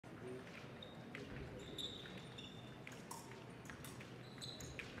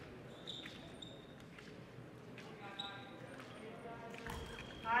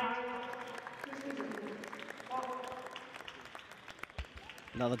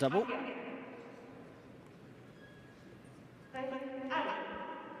Another double.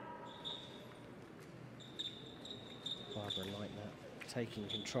 Barbara Leitner taking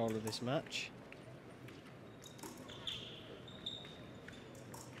control of this match.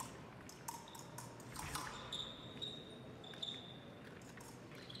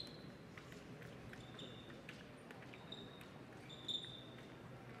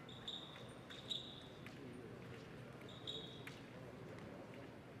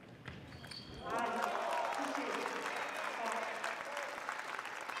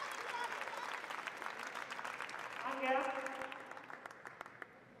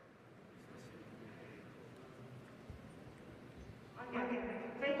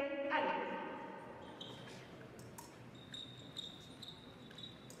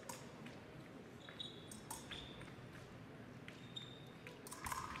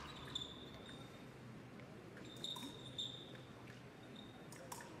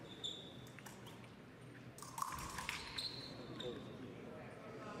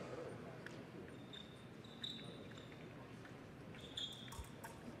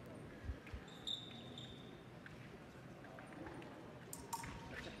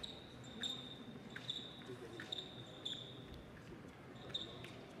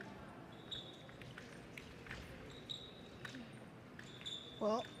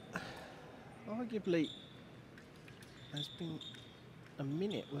 Well, arguably, there's been a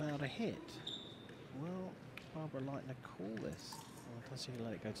minute without a hit. Will Barbara Leitner call this? Or does she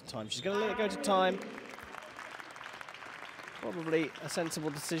let it go to time? She's going to let it go to time. Probably a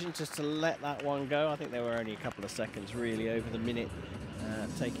sensible decision just to let that one go. I think there were only a couple of seconds really over the minute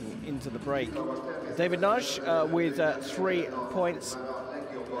taking into the break. David Nudge with 3 points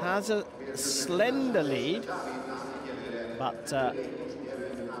has a slender lead, but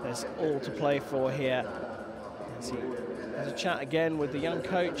there's all to play for here. As he has a chat again with the young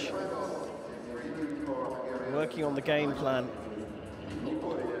coach, working on the game plan.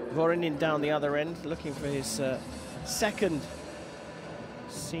 Voronin down the other end, looking for his second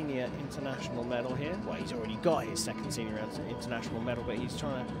senior international medal here. Well, he's already got his second senior international medal, but he's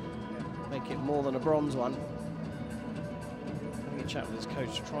trying to make it more than a bronze one. Having a chat with his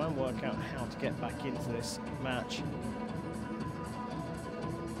coach to try and work out how to get back into this match.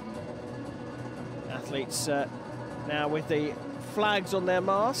 Athletes now with the flags on their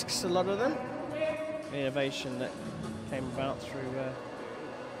masks, a lot of them. The innovation that came about through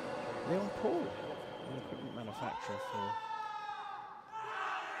Leon Paul, an equipment manufacturer for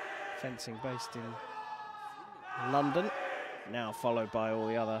fencing based in London, now followed by all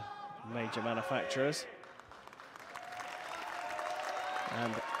the other major manufacturers.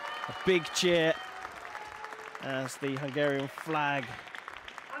 And a big cheer as the Hungarian flag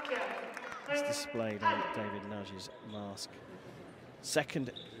is displayed on David Nudge's mask.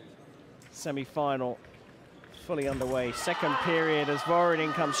 Second semi-final fully underway. Second period as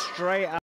Voronin comes straight out.